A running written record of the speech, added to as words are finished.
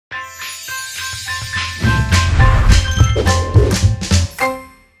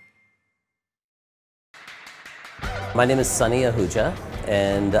My name is Sunny Ahuja,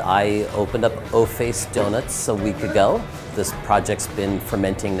 and I opened up O-Face Doughnuts a week ago. This project's been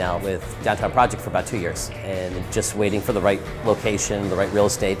fermenting now with Downtown Project for about 2 years, and just waiting for the right location, the right real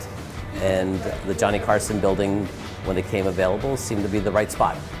estate, and the Johnny Carson building, when it came available, seemed to be the right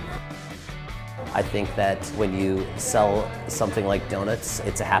spot. I think that when you sell something like donuts,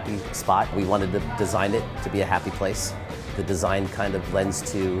 it's a happy spot. We wanted to design it to be a happy place. The design kind of lends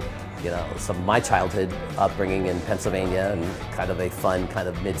to, some of my childhood upbringing in Pennsylvania and kind of a fun kind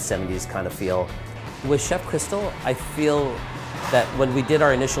of mid-70s kind of feel. With Chef Crystal, I feel that when we did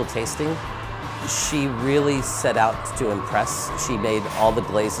our initial tasting, she really set out to impress. She made all the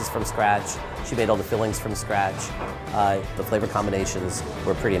glazes from scratch. She made all the fillings from scratch. The flavor combinations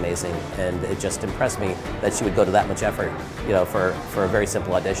were pretty amazing, and it just impressed me that she would go to that much effort, for a very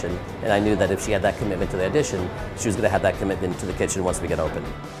simple audition. And I knew that if she had that commitment to the audition, she was going to have that commitment to the kitchen once we get open.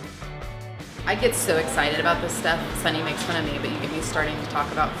 I get so excited about this stuff. Sunny makes fun of me, but you get me starting to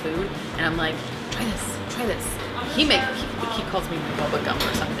talk about food, and I'm like, try this, try this. He calls me bubba gum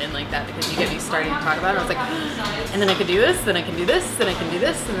or something like that because you get me starting to talk about it. I was like, and then I can do this, then I can do this, then I can do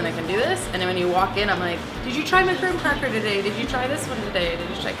this, and then I can do this. And then when you walk in, I'm like, did you try my graham cracker today? Did you try this one today? Did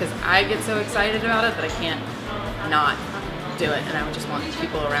you try? Because I get so excited about it that I can't not do it, and I just want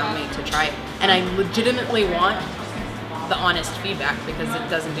people around me to try it. And I legitimately want the honest feedback, because it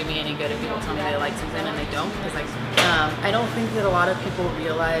doesn't do me any good if people tell me they like something and they don't. Because I don't think that a lot of people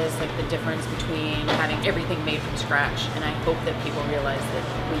realize the difference between having everything made from scratch, and I hope that people realize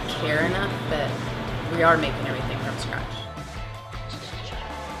that we care enough that we are making everything from scratch.